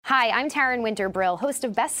Hi, I'm Taryn Winter-Brill, host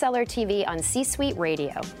of Bestseller TV on C-Suite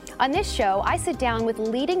Radio. On this show, I sit down with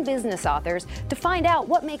leading business authors to find out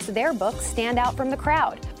what makes their books stand out from the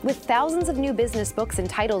crowd. With thousands of new business books and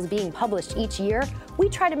titles being published each year, we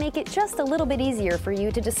try to make it just a little bit easier for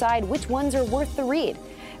you to decide which ones are worth the read.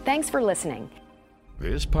 Thanks for listening.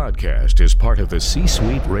 This podcast is part of the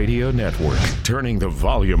C-Suite Radio Network, turning the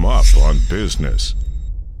volume up on business.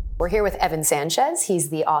 We're here with Evan Sanchez. He's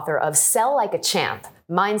the author of Sell Like a Champ,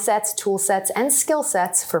 Mindsets, Tool Sets, and Skill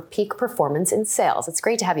Sets for Peak Performance in Sales. It's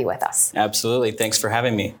great to have you with us. Absolutely. Thanks for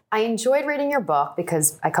having me. I enjoyed reading your book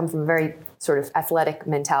because I come from a very sort of athletic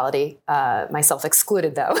mentality, myself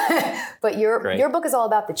excluded though. But your book is all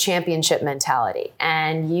about the championship mentality.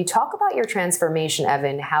 And you talk about your transformation,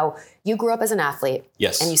 Evan, how you grew up as an athlete.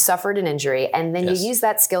 Yes. And you suffered an injury. And then you used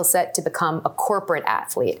that skill set to become a corporate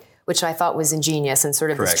athlete, which I thought was ingenious and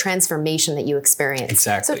sort of this transformation that you experienced.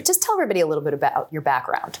 Exactly. So just tell everybody a little bit about your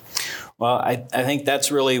background. Well, I think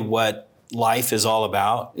that's really what life is all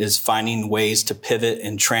about, is finding ways to pivot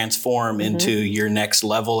and transform into your next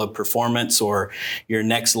level of performance or your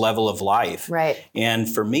next level of life. Right. And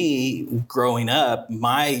for me, growing up,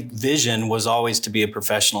 my vision was always to be a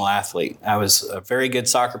professional athlete. I was a very good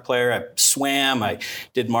soccer player. I swam, I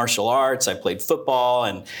did martial arts, I played football,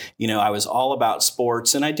 and I was all about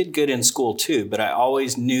sports, and I did good in school too, but I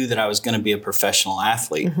always knew that I was going to be a professional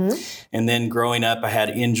athlete. And then growing up, I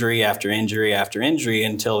had injury after injury after injury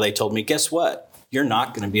until they told me, guess what? You're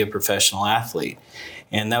not going to be a professional athlete.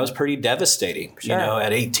 And that was pretty devastating,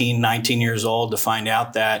 at 18, 19 years old to find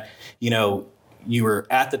out that, you were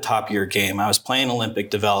at the top of your game. I was playing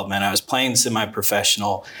Olympic development. I was playing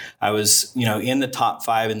semi-professional. I was, in the top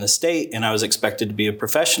 5 in the state, and I was expected to be a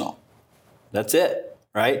professional. That's it.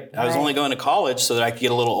 Right? I was only going to college so that I could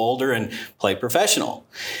get a little older and play professional.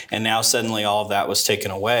 And now suddenly all of that was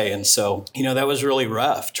taken away. And so, that was really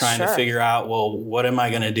rough trying to figure out, well, what am I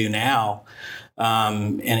going to do now?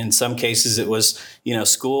 And in some cases it was,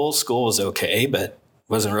 school was okay, but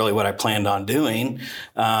wasn't really what I planned on doing.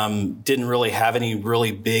 Didn't really have any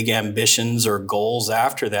really big ambitions or goals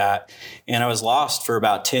after that. And I was lost for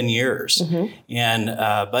about 10 years. And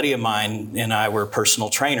a buddy of mine and I were personal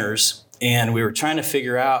trainers. And we were trying to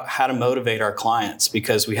figure out how to motivate our clients,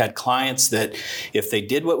 because we had clients that if they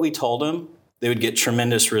did what we told them, they would get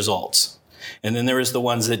tremendous results. And then there was the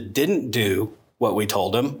ones that didn't do what we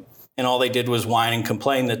told them, and all they did was whine and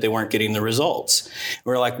complain that they weren't getting the results.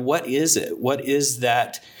 We're like, what is it? What is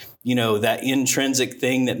that, that intrinsic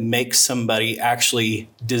thing that makes somebody actually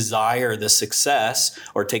desire the success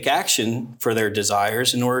or take action for their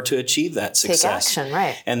desires in order to achieve that success? Take action,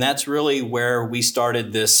 right. And that's really where we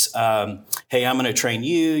started this, hey, I'm going to train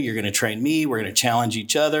you, you're going to train me, we're going to challenge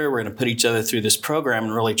each other, we're going to put each other through this program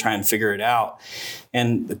and really try and figure it out.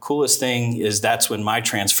 And the coolest thing is that's when my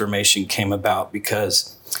transformation came about,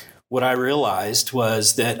 because what I realized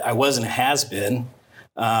was that I wasn't a has-been.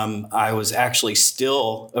 I was actually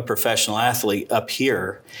still a professional athlete up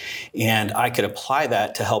here, and I could apply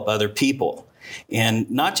that to help other people. And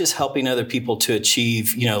not just helping other people to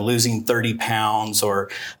achieve, losing 30 pounds or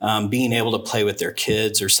being able to play with their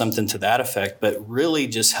kids or something to that effect, but really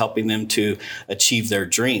just helping them to achieve their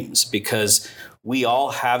dreams, because we all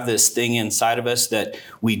have this thing inside of us that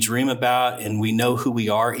we dream about, and we know who we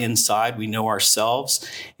are inside. We know ourselves.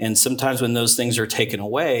 And sometimes when those things are taken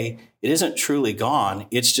away, it isn't truly gone.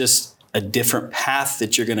 It's just a different path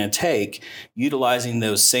that you're going to take, utilizing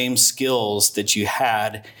those same skills that you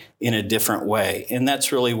had in a different way. And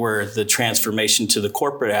that's really where the transformation to the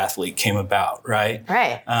corporate athlete came about, right?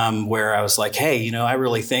 Right. Where I was like, hey, I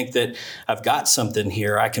really think that I've got something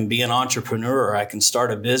here. I can be an entrepreneur. I can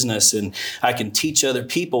start a business, and I can teach other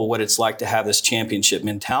people what it's like to have this championship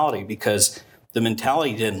mentality, because the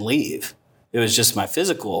mentality didn't leave. It was just my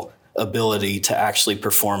physical ability to actually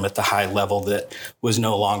perform at the high level that was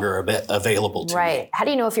no longer available to me. Right. How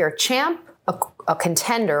do you know if you're a champ, a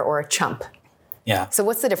contender, or a chump? Yeah. So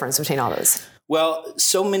what's the difference between all those? Well,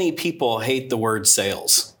 so many people hate the word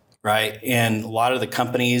sales, right? And a lot of the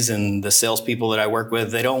companies and the salespeople that I work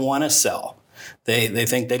with, they don't want to sell. They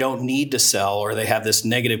think they don't need to sell, or they have this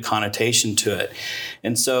negative connotation to it.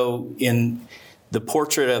 And so in the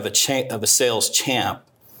portrait of a sales champ,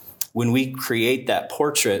 when we create that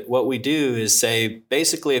portrait, what we do is say,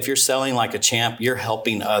 basically, if you're selling like a champ, you're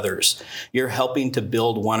helping others. You're helping to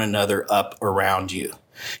build one another up around you.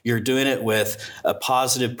 You're doing it with a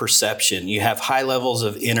positive perception. You have high levels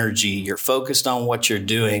of energy. You're focused on what you're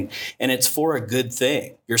doing, and it's for a good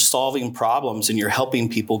thing. You're solving problems, and you're helping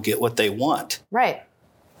people get what they want. Right.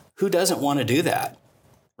 Who doesn't want to do that?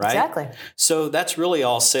 Right? Exactly. So that's really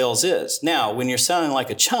all sales is. Now, when you're selling like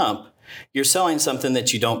a chump, you're selling something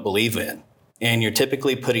that you don't believe in. And you're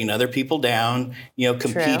typically putting other people down,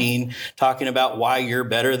 competing, True. Talking about why you're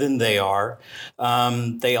better than they are.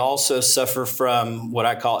 They also suffer from what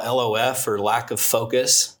I call LOF, or lack of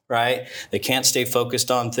focus, right? They can't stay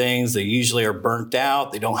focused on things. They usually are burnt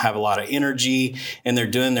out. They don't have a lot of energy, and they're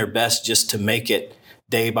doing their best just to make it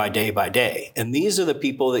day by day by day. And these are the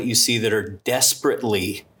people that you see that are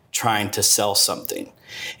desperately trying to sell something.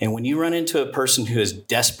 And when you run into a person who is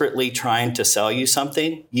desperately trying to sell you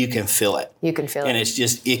something, you can feel it. You can feel it. And it's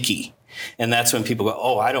just icky. And that's when people go,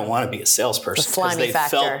 oh, I don't want to be a salesperson, because they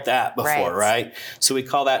felt that before, right? So we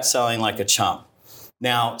call that selling like a chump.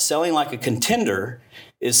 Now, selling like a contender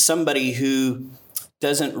is somebody who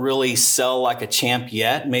doesn't really sell like a champ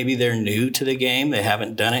yet. Maybe they're new to the game. They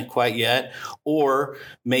haven't done it quite yet. Or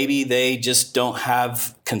maybe they just don't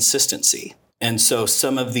have consistency. And so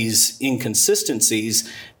some of these inconsistencies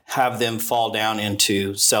have them fall down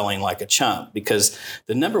into selling like a chump, because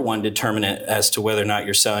the number one determinant as to whether or not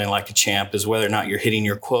you're selling like a champ is whether or not you're hitting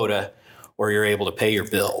your quota or you're able to pay your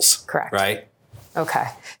bills. Correct. Right? Okay.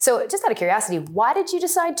 So just out of curiosity, why did you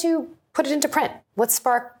decide to put it into print? What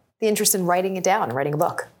sparked the interest in writing it down and writing a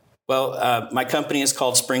book? Well, my company is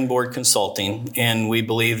called Springboard Consulting, and we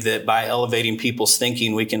believe that by elevating people's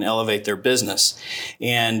thinking, we can elevate their business.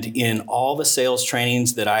 And in all the sales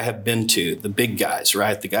trainings that I have been to, the big guys,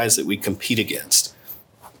 right, the guys that we compete against,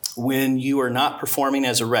 when you are not performing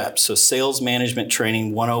as a rep, so Sales Management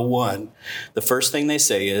Training 101, the first thing they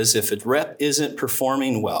say is, if a rep isn't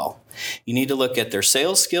performing well, you need to look at their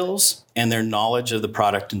sales skills and their knowledge of the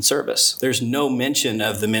product and service. There's no mention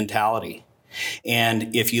of the mentality.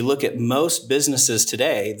 And if you look at most businesses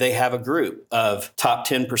today, they have a group of top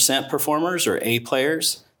 10% performers, or A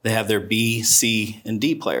players. They have their B, C, and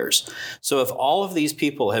D players. So if all of these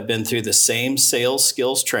people have been through the same sales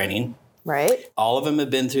skills training, right, all of them have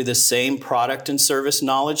been through the same product and service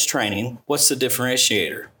knowledge training, what's the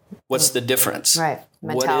differentiator? What's the difference? Right.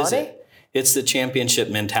 Mentality? What is it? It's the championship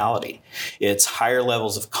mentality. It's higher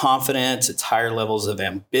levels of confidence. It's higher levels of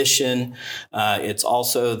ambition. It's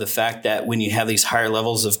also the fact that when you have these higher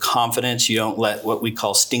levels of confidence, you don't let what we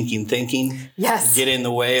call stinking thinking get in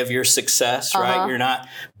the way of your success, right? You're not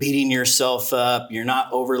beating yourself up. You're not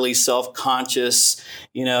overly self-conscious.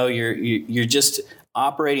 You're just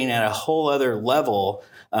operating at a whole other level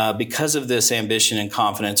because of this ambition and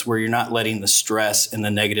confidence, where you're not letting the stress and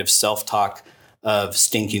the negative self-talk of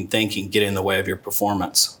stinking thinking get in the way of your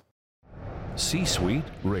performance. C-Suite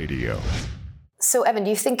Radio. So, Evan, do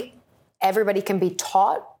you think everybody can be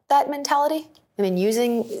taught that mentality? I mean,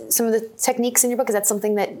 using some of the techniques in your book, is that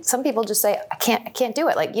something that some people just say, I can't do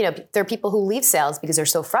it? Like, there are people who leave sales because they're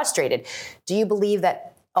so frustrated. Do you believe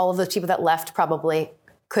that all of those people that left probably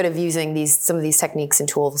could have, using some of these techniques and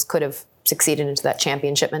tools, could have succeeded into that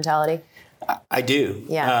championship mentality? I do.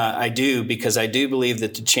 Yeah. I do, because I do believe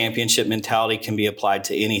that the championship mentality can be applied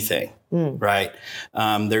to anything, right?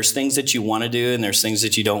 There's things that you want to do, and there's things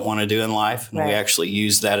that you don't want to do in life. And we actually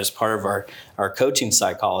use that as part of our coaching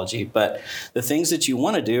psychology. But the things that you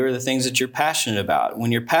want to do are the things that you're passionate about.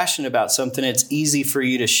 When you're passionate about something, it's easy for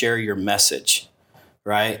you to share your message.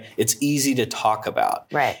 Right? It's easy to talk about.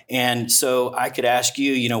 Right. And so I could ask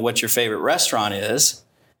you, what your favorite restaurant is,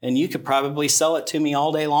 and you could probably sell it to me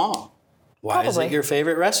all day long. Why is it your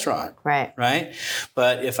favorite restaurant? Right. Right?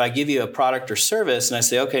 But if I give you a product or service and I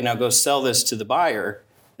say, okay, now go sell this to the buyer,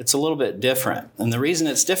 it's a little bit different. And the reason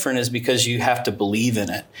it's different is because you have to believe in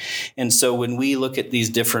it. And so when we look at these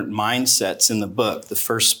different mindsets in the book, the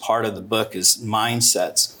first part of the book is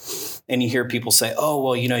mindsets. And you hear people say, oh,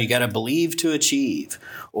 well, you got to believe to achieve,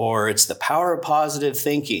 or it's the power of positive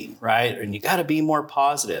thinking, right? And you got to be more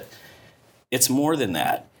positive. It's more than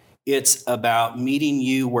that. It's about meeting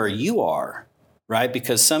you where you are, right?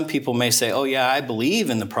 Because some people may say, oh, yeah, I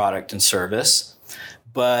believe in the product and service,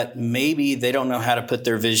 but maybe they don't know how to put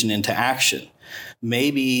their vision into action.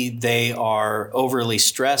 Maybe they are overly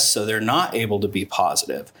stressed, so they're not able to be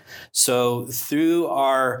positive. So through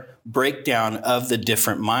our breakdown of the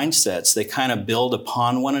different mindsets, they kind of build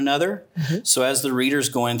upon one another. So as the reader's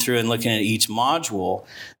going through and looking at each module,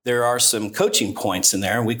 there are some coaching points in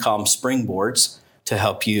there, and we call them springboards, to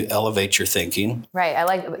help you elevate your thinking. Right. I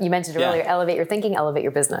like, you mentioned earlier, elevate your thinking, elevate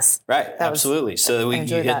your business. Right. Absolutely. So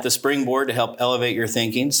you hit the springboard to help elevate your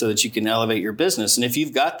thinking so that you can elevate your business. And if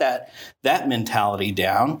you've got that mentality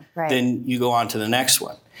down, then you go on to the next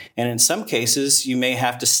one. And in some cases, you may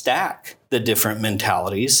have to stack the different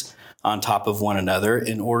mentalities on top of one another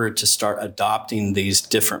in order to start adopting these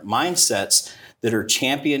different mindsets that are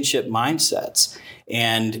championship mindsets.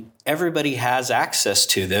 And everybody has access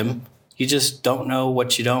to them. You just don't know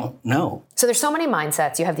what you don't know. So there's so many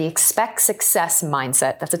mindsets. You have the expect success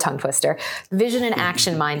mindset. That's a tongue twister. Vision and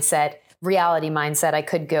action mindset, reality mindset. I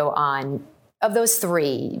could go on. Of those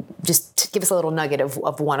three, just give us a little nugget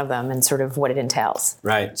of one of them and sort of what it entails.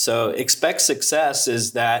 Right. So expect success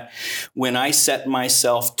is that when I set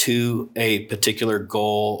myself to a particular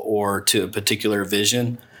goal or to a particular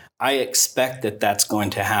vision, I expect that that's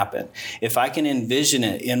going to happen. If I can envision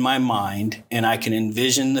it in my mind and I can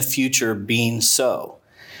envision the future being so,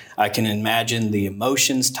 I can imagine the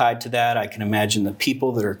emotions tied to that. I can imagine the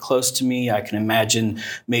people that are close to me. I can imagine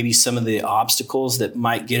maybe some of the obstacles that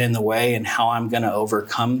might get in the way and how I'm going to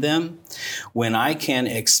overcome them. When I can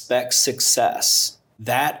expect success,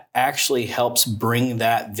 that actually helps bring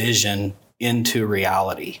that vision into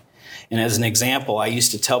reality. And as an example, I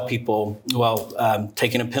used to tell people,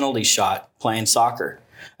 taking a penalty shot, playing soccer,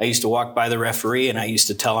 I used to walk by the referee and I used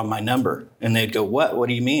to tell him my number. And they'd go, what? What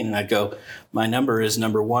do you mean? And I'd go, my number is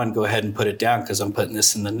number 1. Go ahead and put it down because I'm putting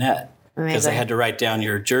this in the net. Because they had to write down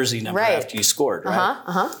your jersey number after you scored,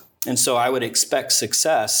 right? And so I would expect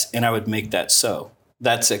success and I would make that so.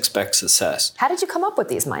 That's expect success. How did you come up with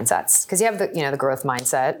these mindsets? Because you have the growth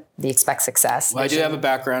mindset, the expect success. Well, I do have a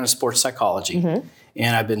background in sports psychology. Mm-hmm.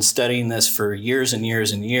 And I've been studying this for years and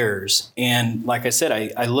years and years. And like I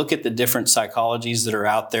said, I look at the different psychologies that are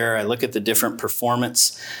out there. I look at the different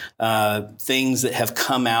performance things that have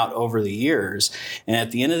come out over the years. And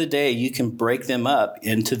at the end of the day, you can break them up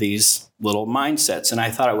into these little mindsets. And I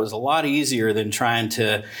thought it was a lot easier than trying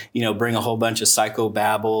to, bring a whole bunch of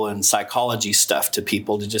psychobabble and psychology stuff to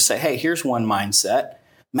people to just say, hey, here's one mindset,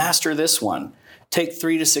 master this one. Take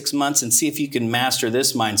 3 to 6 months and see if you can master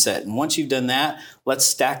this mindset. And once you've done that, let's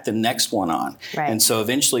stack the next one on. Right. And so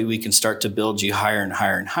eventually we can start to build you higher and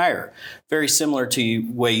higher and higher. Very similar to the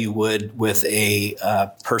way you would with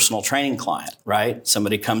a personal training client, right?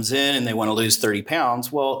 Somebody comes in and they want to lose 30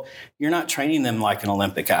 pounds. Well, you're not training them like an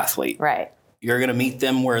Olympic athlete. Right. You're going to meet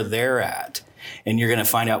them where they're at, and you're going to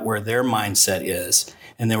find out where their mindset is.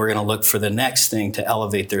 And then we're going to look for the next thing to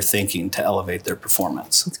elevate their thinking, to elevate their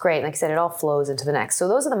performance. That's great. Like I said, it all flows into the next. So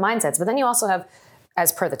those are the mindsets. But then you also have,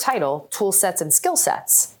 as per the title, tool sets and skill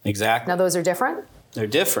sets. Exactly. Now those are different? They're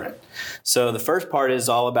different. So the first part is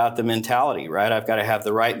all about the mentality, right? I've got to have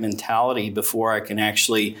the right mentality before I can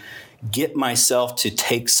actually get myself to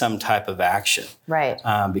take some type of action. Right.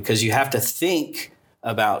 Because you have to think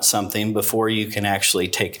about something before you can actually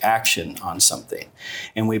take action on something.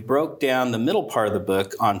 And we broke down the middle part of the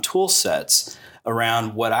book on tool sets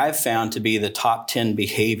around what I've found to be the top 10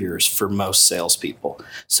 behaviors for most salespeople.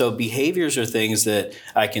 So behaviors are things that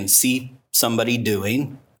I can see somebody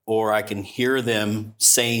doing, or I can hear them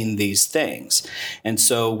saying these things. And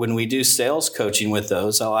so when we do sales coaching with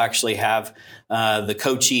those, I'll actually have the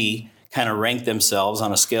coachee kind of rank themselves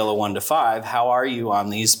on a scale of 1 to 5. How are you on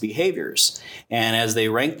these behaviors? And as they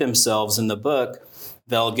rank themselves in the book,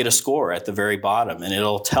 they'll get a score at the very bottom, and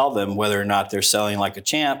it'll tell them whether or not they're selling like a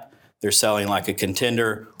champ, they're selling like a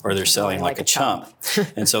contender, or they're selling like a chump.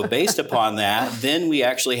 And so based upon that, then we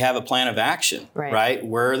actually have a plan of action, right?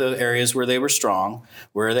 Where are the areas where they were strong?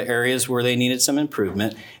 Where are the areas where they needed some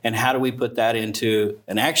improvement? And how do we put that into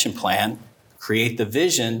an action plan, create the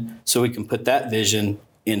vision so we can put that vision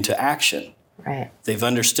into action? Right. They've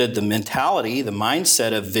understood the mentality, the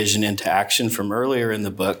mindset of vision into action from earlier in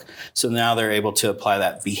the book. So now they're able to apply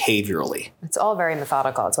that behaviorally. It's all very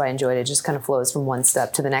methodical. That's why I enjoyed it. It just kind of flows from one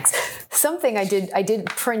step to the next. Something I did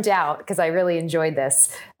print out because I really enjoyed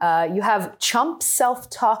this. You have chump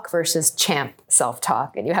self-talk versus champ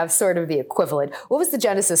self-talk, and you have sort of the equivalent. What was the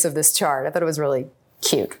genesis of this chart? I thought it was really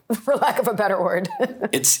cute, for lack of a better word.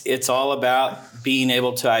 It's all about being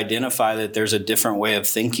able to identify that there's a different way of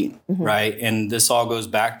thinking, right? And this all goes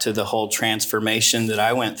back to the whole transformation that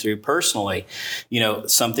I went through personally.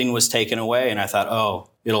 Something was taken away and I thought, oh,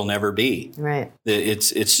 it'll never be. Right.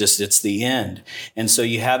 It's the end. And so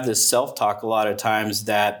you have this self-talk a lot of times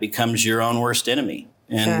that becomes your own worst enemy.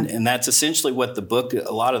 And that's essentially what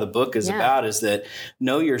a lot of the book is about, is that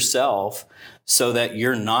know yourself so that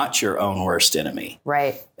you're not your own worst enemy.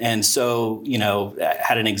 Right. And so, I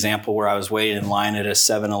had an example where I was waiting in line at a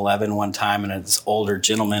 7-Eleven one time, and this older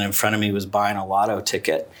gentleman in front of me was buying a lotto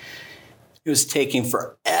ticket. It was taking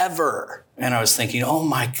forever. And I was thinking, oh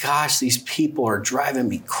my gosh, these people are driving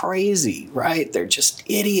me crazy, right? They're just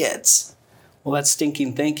idiots. Well, that's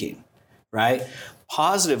stinking thinking, right?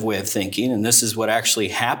 Positive way of thinking, and this is what actually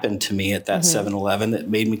happened to me at that 7-Eleven that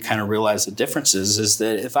made me kind of realize the differences, is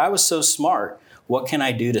that if I was so smart, what can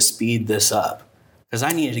I do to speed this up? Because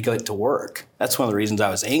I needed to go to work. That's one of the reasons I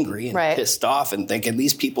was angry and pissed off and thinking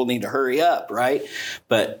these people need to hurry up, right?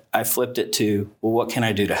 But I flipped it to, well, what can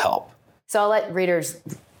I do to help? So I'll let readers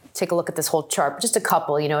take a look at this whole chart, but just a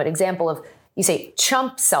couple, an example of, you say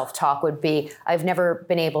chump self-talk would be, I've never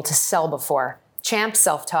been able to sell before. Champ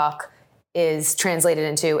self-talk is translated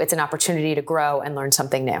into, it's an opportunity to grow and learn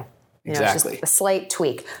something new. Exactly. It's just a slight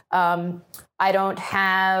tweak. I don't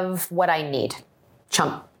have what I need.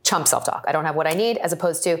 Chump self-talk. I don't have what I need, as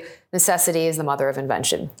opposed to necessity is the mother of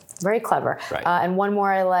invention. Very clever. Right. And one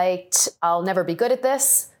more I liked, I'll never be good at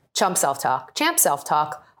this. Chump self-talk. Champ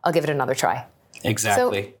self-talk, I'll give it another try.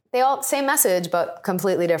 Exactly. So they all, same message, but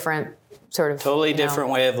completely different sort of. Totally different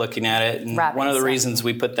way of looking at it. And one of the reasons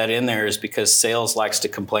we put that in there is because sales likes to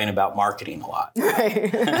complain about marketing a lot. Right.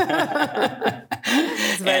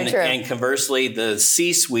 It's very true. And conversely, the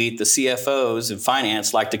C-suite, the CFOs and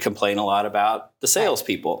finance like to complain a lot about the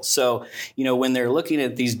salespeople. Right. So, when they're looking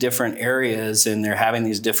at these different areas and they're having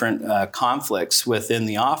these different conflicts within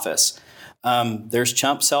the office, there's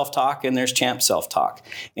chump self-talk and there's champ self-talk.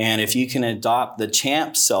 And if you can adopt the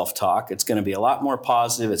champ self-talk, it's going to be a lot more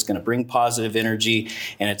positive. It's going to bring positive energy,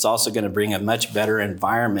 and it's also going to bring a much better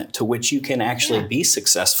environment to which you can actually be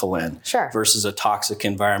successful in versus a toxic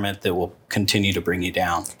environment that will continue to bring you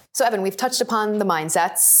down. So Evan, we've touched upon the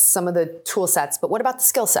mindsets, some of the tool sets, but what about the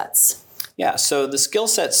skill sets? Yeah, so the skill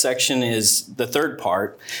set section is the third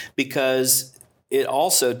part because it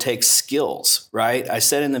also takes skills, right? I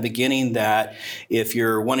said in the beginning that if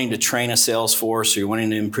you're wanting to train a sales force or you're wanting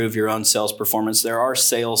to improve your own sales performance, there are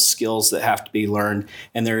sales skills that have to be learned,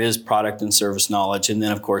 and there is product and service knowledge. And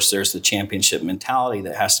then, of course, there's the championship mentality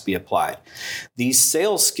that has to be applied. These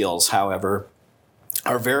sales skills, however,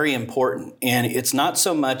 are very important. And it's not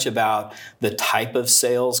so much about the type of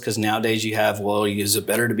sales, because nowadays you have, is it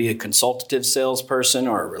better to be a consultative salesperson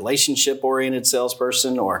or a relationship-oriented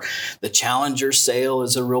salesperson, or the challenger sale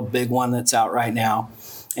is a real big one that's out right now.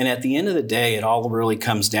 And at the end of the day, it all really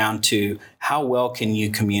comes down to how well can you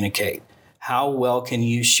communicate? How well can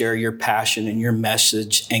you share your passion and your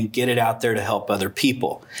message and get it out there to help other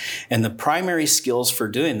people? And the primary skills for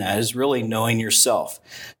doing that is really knowing yourself,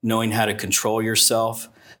 knowing how to control yourself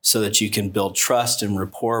so that you can build trust and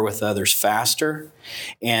rapport with others faster,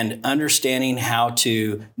 and understanding how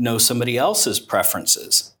to know somebody else's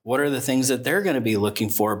preferences. What are the things that they're going to be looking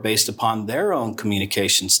for based upon their own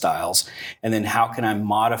communication styles? And then how can I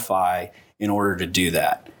modify in order to do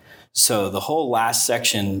that? So the whole last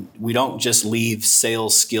section, we don't just leave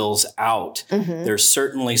sales skills out. Mm-hmm. There's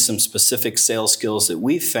certainly some specific sales skills that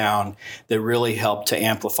we've found that really help to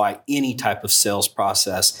amplify any type of sales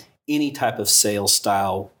process, any type of sales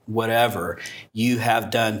style, whatever you have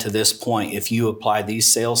done to this point. If you apply these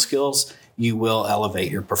sales skills, you will elevate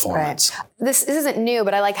your performance. Right. This isn't new,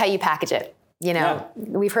 but I like how you package it.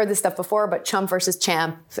 We've heard this stuff before, but chump versus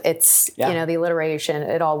champ, it's, the alliteration,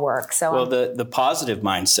 it all works. So, the positive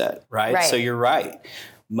mindset, right? So you're right.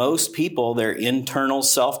 Most people, their internal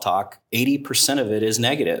self-talk, 80% of it is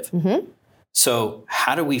negative. Mm-hmm. So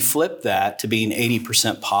how do we flip that to being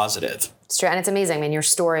 80% positive? It's true. And it's amazing. I mean, your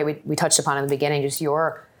story, we touched upon in the beginning, just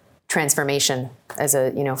your transformation as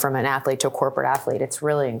from an athlete to a corporate athlete. It's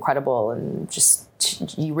really incredible, and just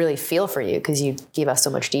you really feel for you because you give us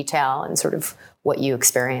so much detail and sort of what you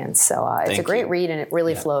experience. So it's a great read, and it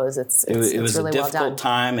really flows. It was really a difficult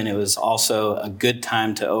time, and it was also a good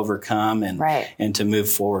time to overcome and to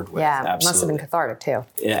move forward with. Yeah, absolutely. It must have been cathartic too.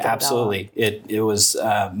 Yeah, absolutely. It was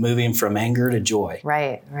moving from anger to joy.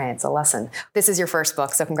 Right. It's a lesson. This is your first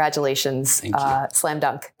book, so congratulations. Thank you. Slam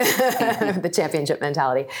dunk, the championship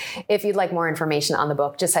mentality. If you'd like more information on the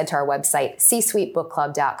book, just head to our website,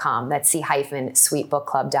 csuitebookclub.com. That's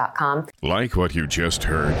c-suitebookclub.com. Like what you just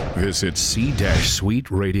heard, visit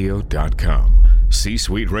c-suiteradio.com.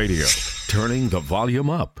 C-Suite Radio, turning the volume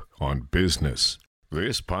up on business.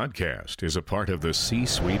 This podcast is a part of the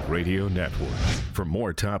C-Suite Radio Network. For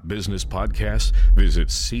more top business podcasts, visit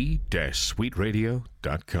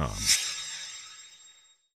c-suiteradio.com.